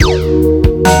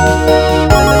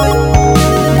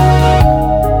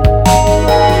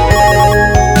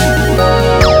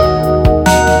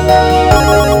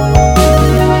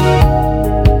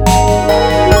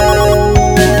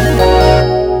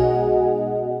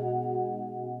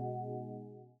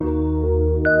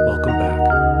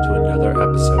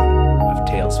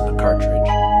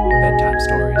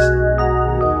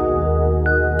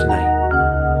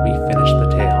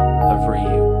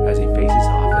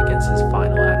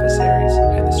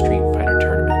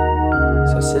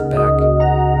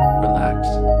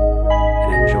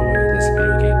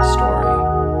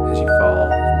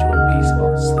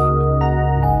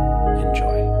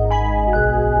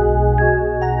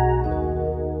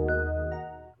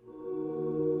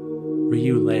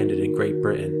Ryu landed in Great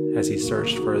Britain as he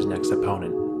searched for his next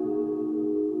opponent.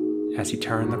 As he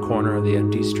turned the corner of the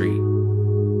empty street,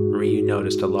 Ryu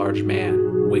noticed a large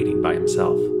man waiting by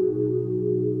himself.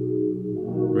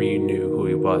 Ryu knew who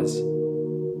he was,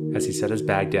 as he set his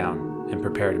bag down and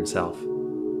prepared himself.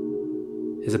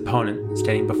 His opponent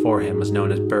standing before him was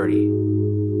known as Birdie.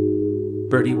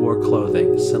 Birdie wore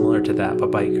clothing similar to that of a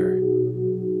biker.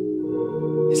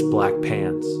 His black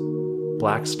pants,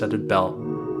 black studded belt,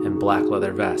 and black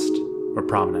leather vest were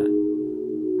prominent.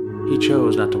 He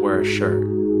chose not to wear a shirt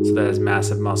so that his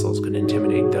massive muscles could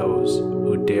intimidate those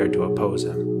who dared to oppose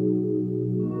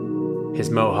him.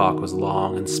 His mohawk was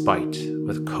long and spiked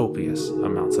with copious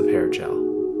amounts of hair gel.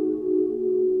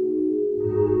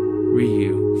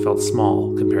 Ryu felt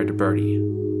small compared to Birdie,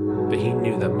 but he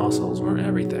knew that muscles weren't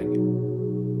everything.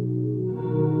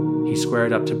 He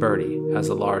squared up to Birdie as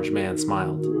the large man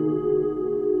smiled.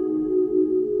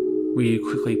 Ryu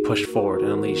quickly pushed forward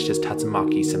and unleashed his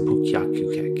Tatsumaki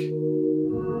Senpukyaku kick.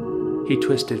 He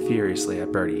twisted furiously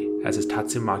at Birdie as his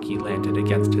Tatsumaki landed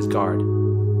against his guard.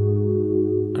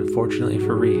 Unfortunately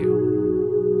for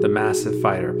Ryu, the massive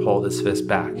fighter pulled his fist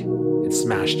back and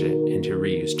smashed it into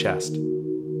Ryu's chest.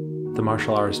 The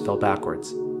martial artist fell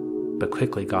backwards, but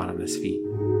quickly got on his feet.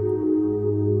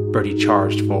 Birdie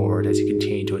charged forward as he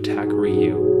continued to attack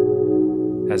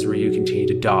Ryu, as Ryu continued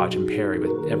to dodge and parry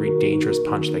with every dangerous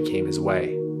punch that came his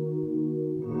way.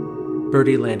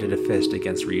 Birdie landed a fist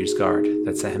against Ryu's guard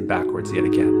that sent him backwards yet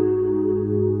again.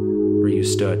 Ryu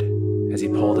stood as he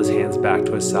pulled his hands back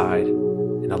to his side,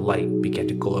 and a light began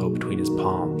to glow between his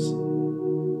palms.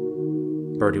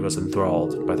 Birdie was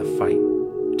enthralled by the fight,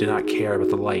 but did not care about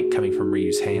the light coming from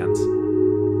Ryu's hands.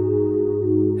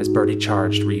 As Birdie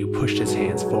charged, Ryu pushed his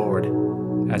hands forward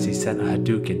as he sent a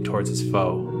Hadouken towards his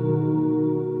foe.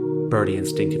 Birdie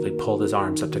instinctively pulled his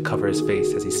arms up to cover his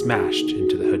face as he smashed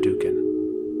into the Hadouken.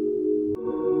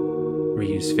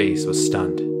 Ryu's face was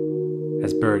stunned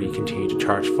as Birdie continued to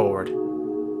charge forward,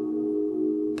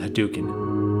 the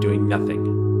Hadouken doing nothing.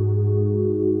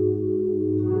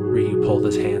 Ryu pulled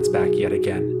his hands back yet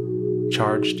again,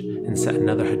 charged, and sent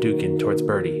another Hadouken towards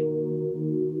Birdie.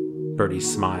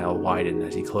 Birdie's smile widened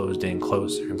as he closed in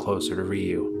closer and closer to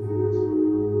Ryu.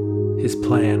 His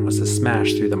plan was to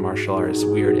smash through the martial artist's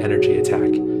weird energy attack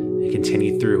and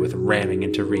continue through with ramming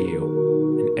into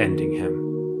Ryu and ending him.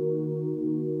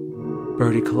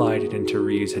 Birdie collided into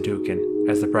Ryu's Hadouken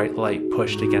as the bright light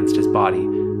pushed against his body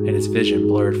and his vision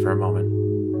blurred for a moment.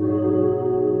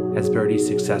 As Birdie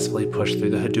successfully pushed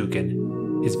through the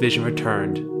Hadouken, his vision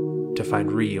returned to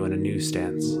find Ryu in a new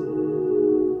stance.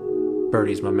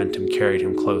 Birdie's momentum carried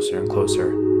him closer and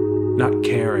closer, not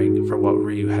caring for what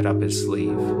Ryu had up his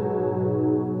sleeve.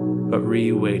 But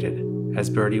Ryu waited as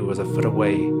Birdie was a foot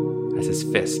away as his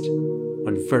fist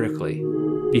went vertically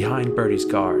behind Birdie's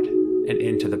guard and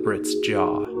into the Brit's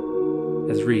jaw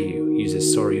as Ryu used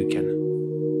his Soryuken.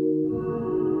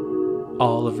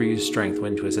 All of Ryu's strength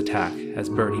went to his attack as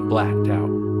Birdie blacked out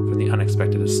from the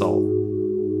unexpected assault.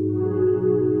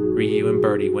 Ryu and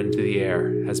Birdie went into the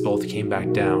air as both came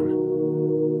back down.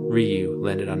 Ryu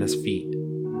landed on his feet.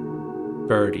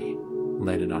 Birdie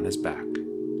landed on his back.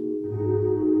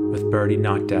 With Birdie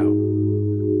knocked out,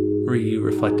 Ryu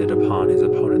reflected upon his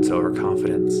opponent's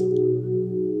overconfidence.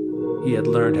 He had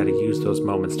learned how to use those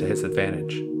moments to his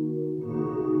advantage.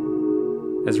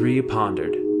 As Ryu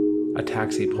pondered, a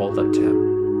taxi pulled up to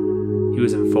him. He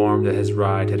was informed that his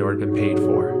ride had already been paid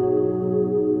for.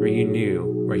 Ryu knew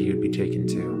where he would be taken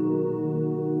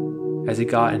to. As he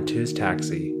got into his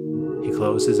taxi, he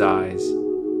closed his eyes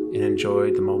and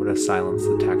enjoyed the moment of silence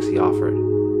the taxi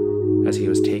offered as he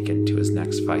was taken to his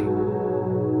next fight.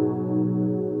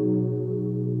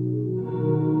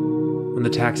 When the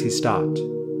taxi stopped,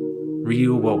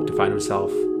 Ryu awoke to find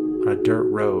himself on a dirt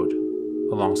road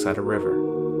alongside a river.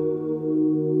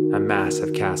 A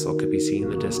massive castle could be seen in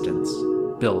the distance,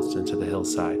 built into the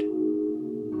hillside.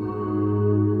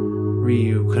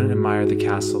 Ryu couldn't admire the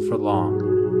castle for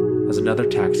long as another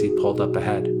taxi pulled up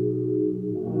ahead.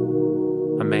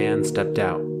 A man stepped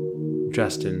out,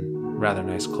 dressed in rather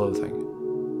nice clothing.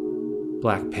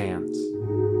 Black pants,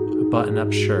 a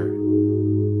button-up shirt,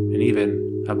 and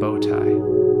even a bow tie.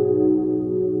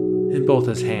 In both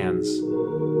his hands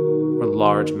were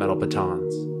large metal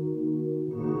batons.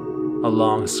 A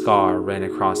long scar ran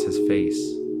across his face,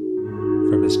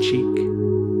 from his cheek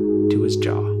to his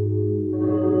jaw.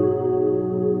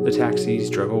 The taxis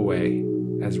drove away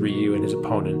as Ryu and his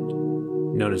opponent,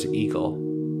 known as Eagle,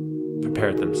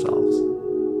 prepared themselves.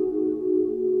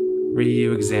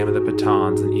 Ryu examined the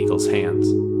batons in Eagle's hands.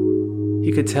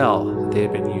 He could tell that they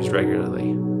had been used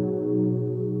regularly.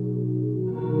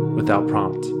 Without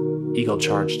prompt, Eagle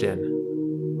charged in.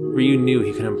 Ryu knew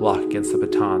he couldn't block against the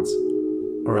batons,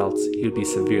 or else he would be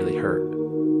severely hurt.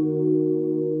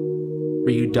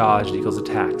 Ryu dodged Eagle's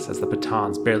attacks as the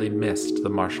batons barely missed the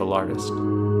martial artist.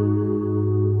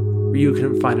 Ryu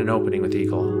couldn't find an opening with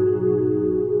Eagle.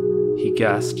 He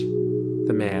guessed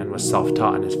the man was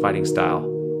self-taught in his fighting style,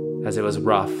 as it was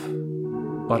rough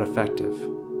but effective.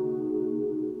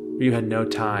 Ryu had no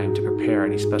time to prepare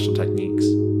any special techniques.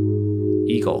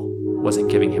 Eagle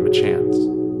wasn't giving him a chance.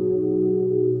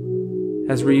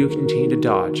 As Ryu continued to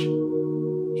dodge,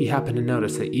 he happened to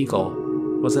notice that Eagle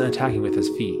wasn't attacking with his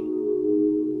feet.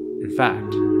 In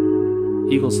fact,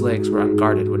 Eagle's legs were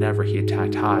unguarded whenever he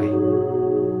attacked high.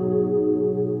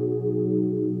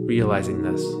 Realizing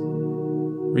this,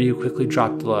 Ryu quickly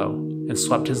dropped low and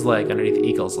swept his leg underneath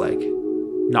Eagle's leg,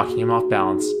 knocking him off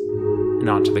balance and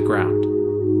onto the ground.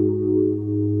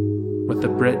 With the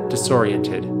Brit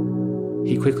disoriented,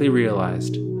 he quickly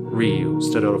realized Ryu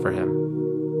stood over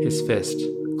him, his fist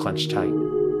clenched tight.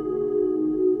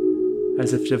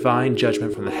 As if divine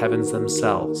judgment from the heavens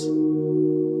themselves,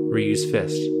 Ryu's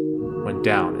fist went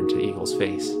down into Eagle's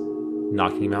face,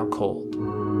 knocking him out cold.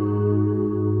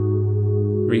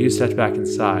 Ryu stepped back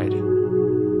inside.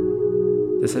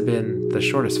 This had been the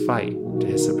shortest fight, to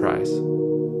his surprise.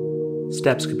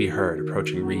 Steps could be heard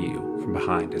approaching Ryu from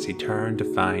behind as he turned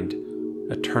to find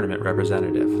a tournament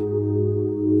representative.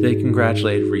 They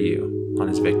congratulated Ryu on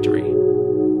his victory,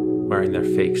 wearing their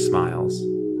fake smiles.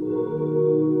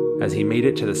 As he made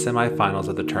it to the semifinals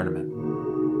of the tournament,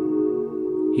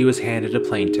 he was handed a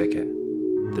plane ticket.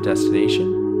 The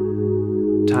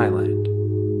destination? Thailand.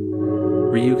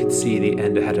 Ryu could see the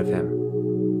end ahead of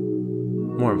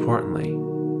him. More importantly,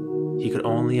 he could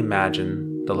only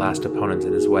imagine the last opponents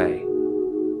in his way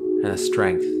and the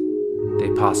strength they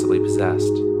possibly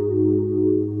possessed.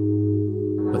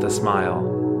 With a smile,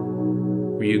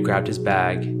 Ryu grabbed his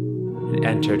bag and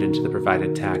entered into the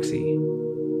provided taxi,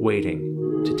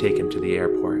 waiting to take him to the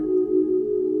airport.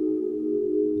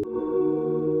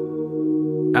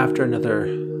 After another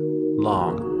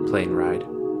long plane ride,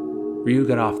 Ryu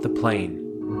got off the plane,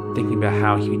 thinking about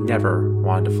how he never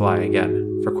wanted to fly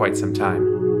again for quite some time.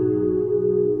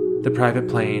 The private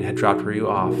plane had dropped Ryu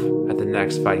off at the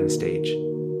next fighting stage.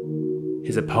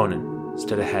 His opponent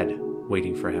stood ahead,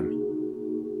 waiting for him.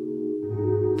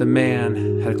 The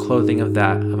man had clothing of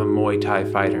that of a Muay Thai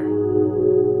fighter.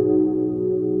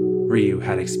 Ryu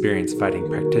had experience fighting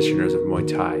practitioners of Muay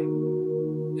Thai,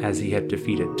 as he had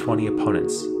defeated 20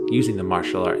 opponents using the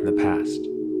martial art in the past.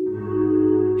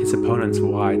 His opponent's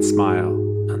wide smile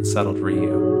unsettled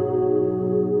Ryu.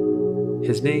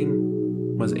 His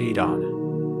name was Adon.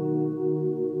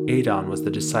 Adon was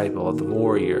the disciple of the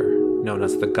warrior known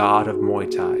as the God of Muay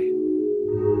Thai,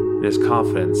 and his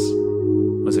confidence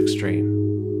was extreme.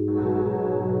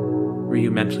 Ryu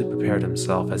mentally prepared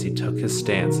himself as he took his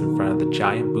stance in front of the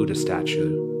giant Buddha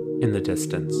statue in the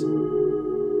distance.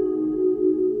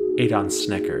 Adon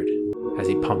snickered as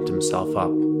he pumped himself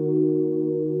up,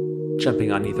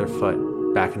 jumping on either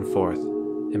foot back and forth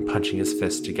and punching his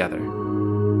fists together.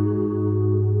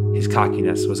 His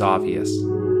cockiness was obvious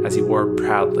as he wore it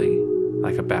proudly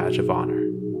like a badge of honor.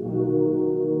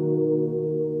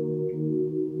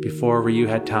 Before Ryu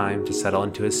had time to settle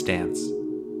into his stance,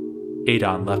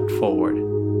 Adon leapt forward,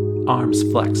 arms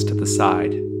flexed to the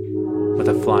side, with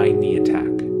a flying knee attack.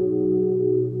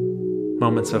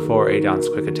 Moments before Adon's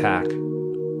quick attack,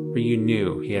 Ryu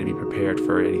knew he had to be prepared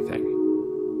for anything.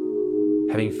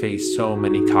 Having faced so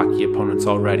many cocky opponents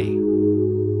already,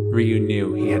 Ryu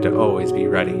knew he had to always be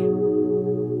ready.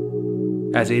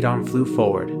 As Adon flew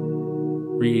forward,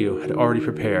 Ryu had already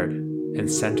prepared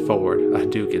and sent forward a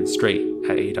Hadouken straight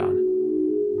at Adon.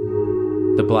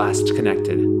 The blast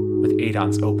connected with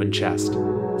Adon's open chest,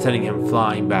 sending him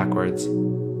flying backwards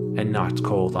and knocked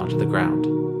cold onto the ground.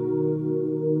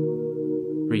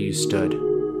 Ryu stood,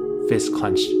 fists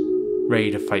clenched,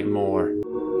 ready to fight more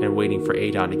and waiting for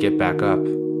Adon to get back up.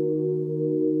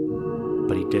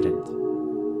 But he didn't.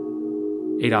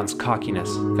 Adon's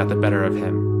cockiness got the better of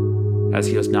him as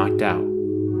he was knocked out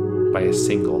by a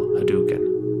single Hadouken.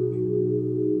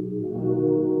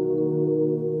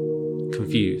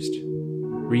 Confused,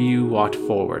 Ryu walked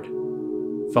forward,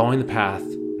 following the path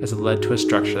as it led to a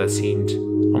structure that seemed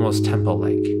almost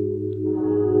temple-like.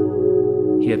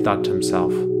 He had thought to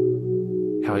himself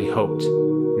how he hoped,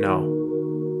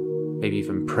 no, maybe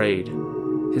even prayed,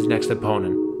 his next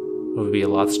opponent would be a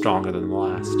lot stronger than the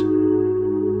last.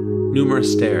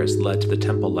 Numerous stairs led to the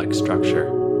temple-like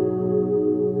structure.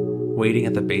 Waiting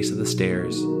at the base of the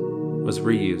stairs was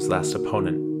Ryu's last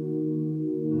opponent,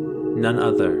 none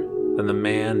other than the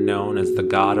man known as the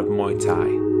God of Muay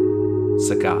Thai,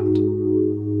 Sagat.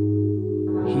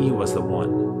 He was the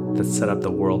one that set up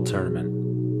the world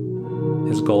tournament.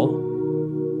 His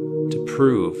goal? To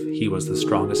prove he was the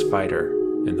strongest fighter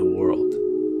in the world.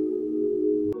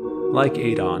 Like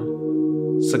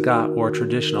Adon, Sagat wore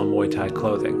traditional Muay Thai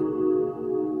clothing,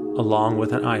 along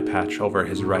with an eye patch over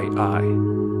his right eye.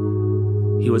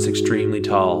 He was extremely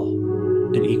tall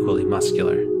and equally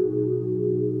muscular.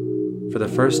 For the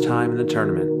first time in the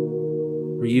tournament,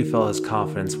 Ryu felt his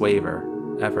confidence waver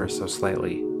ever so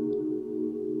slightly.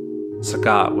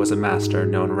 Sagat was a master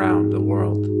known around the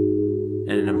world,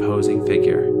 and an imposing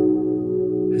figure.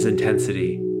 His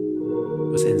intensity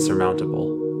was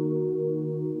insurmountable.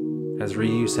 As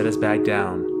Ryu set his bag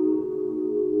down,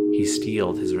 he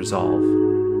steeled his resolve.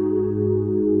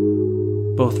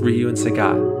 Both Ryu and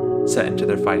Sagat set into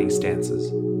their fighting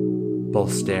stances.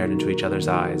 Both stared into each other's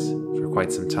eyes for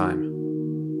quite some time.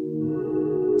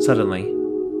 Suddenly,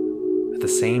 at the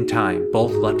same time,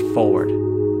 both leapt forward,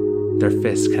 their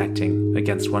fists connecting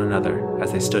against one another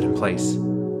as they stood in place.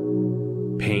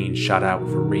 Pain shot out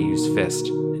from Ryu's fist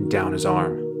and down his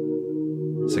arm.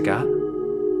 Sagat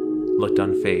looked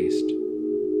unfazed.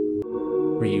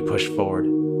 Ryu pushed forward,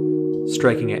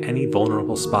 striking at any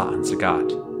vulnerable spot on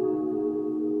Sagat.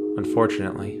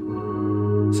 Unfortunately,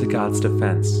 Sagat's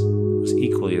defense was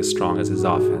equally as strong as his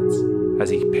offense as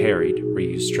he parried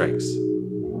Ryu's strikes.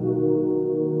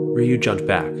 Ryu jumped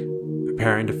back,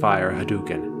 preparing to fire a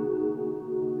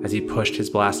Hadouken. As he pushed his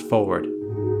blast forward,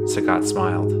 Sagat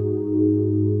smiled.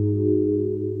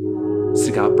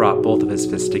 Sagat brought both of his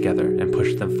fists together and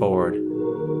pushed them forward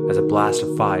as a blast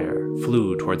of fire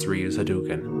flew towards Ryu's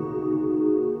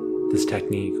Hadouken. This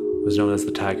technique was known as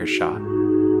the Tiger Shot.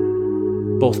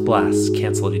 Both blasts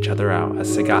canceled each other out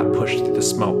as Sagat pushed through the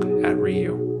smoke at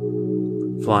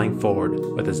Ryu. Flying forward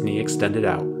with his knee extended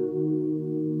out,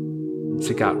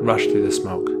 Sagat rushed through the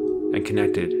smoke and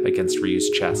connected against Ryu's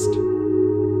chest.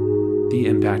 The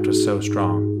impact was so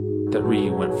strong that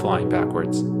Ryu went flying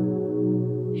backwards.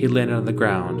 He landed on the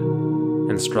ground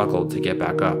and struggled to get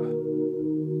back up.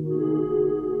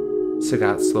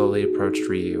 Sagat slowly approached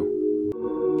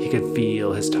Ryu. He could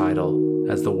feel his title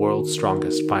as the world's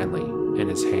strongest finally in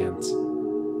his hands.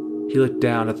 He looked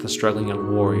down at the struggling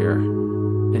young warrior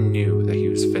and knew that he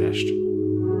was finished.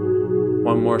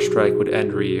 One more strike would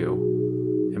end Ryu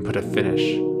and put a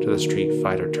finish to the Street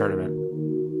Fighter tournament.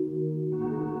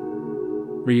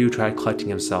 Ryu tried collecting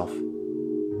himself.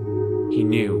 He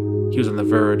knew he was on the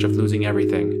verge of losing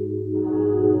everything.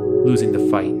 Losing the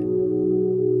fight.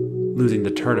 Losing the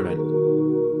tournament.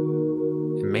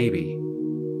 And maybe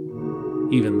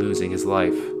even losing his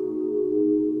life.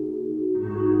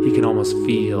 He can almost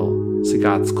feel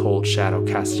Sagat's cold shadow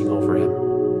casting over him.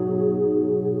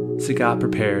 Sagat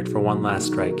prepared for one last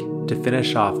strike to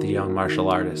finish off the young martial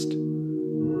artist,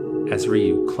 as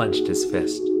Ryu clenched his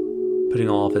fist, putting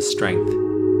all of his strength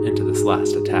into this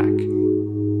last attack.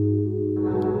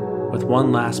 With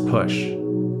one last push,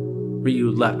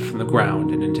 Ryu leapt from the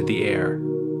ground and into the air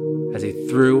as he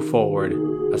threw forward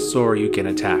a Shoryuken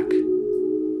attack.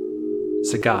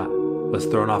 Sagat was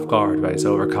thrown off guard by his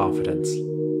overconfidence.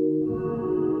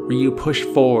 Ryu pushed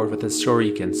forward with his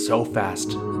Shoryuken so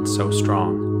fast and so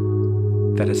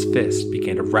strong that his fist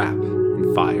began to wrap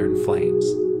in fire and flames.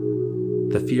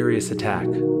 The furious attack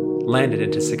landed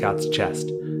into Sagat's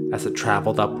chest as it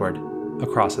traveled upward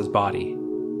across his body.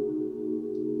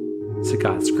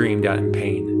 Sagat screamed out in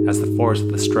pain as the force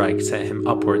of the strike sent him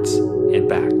upwards and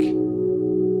back.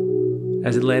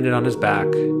 As he landed on his back,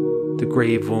 the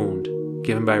grave wound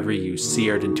given by Ryu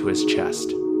seared into his chest.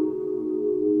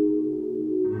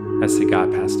 As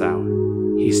Sagat passed out,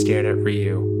 he stared at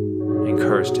Ryu and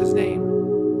cursed his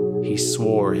name. He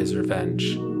swore his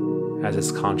revenge as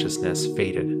his consciousness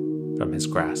faded from his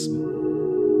grasp.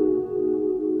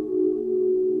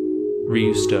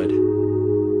 Ryu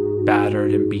stood,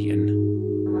 battered and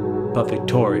beaten, but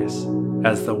victorious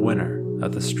as the winner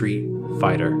of the Street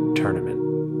Fighter tournament.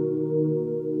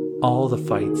 All the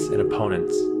fights and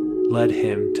opponents led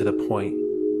him to the point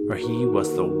where he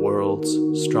was the world's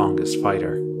strongest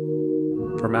fighter.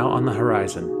 From out on the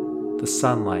horizon, the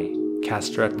sunlight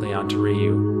cast directly onto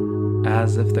Ryu,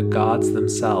 as if the gods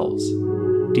themselves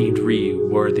deemed Ryu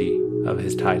worthy of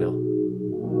his title.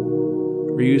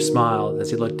 Ryu smiled as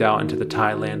he looked out into the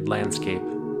Thailand landscape.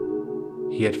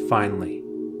 He had finally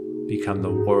become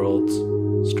the world's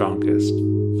strongest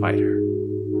fighter.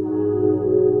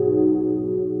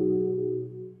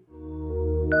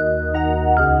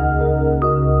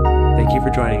 Thank you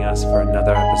for joining us for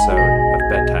another episode of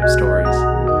Bedtime Stories.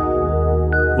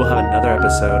 We'll have another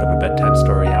episode of a bedtime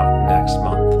story out next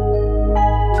month.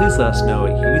 Please let us know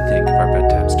what you think of our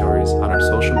bedtime stories on our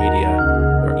social media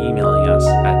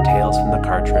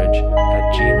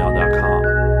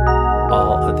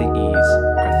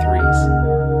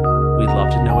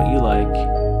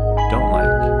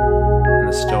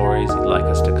like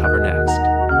us to cover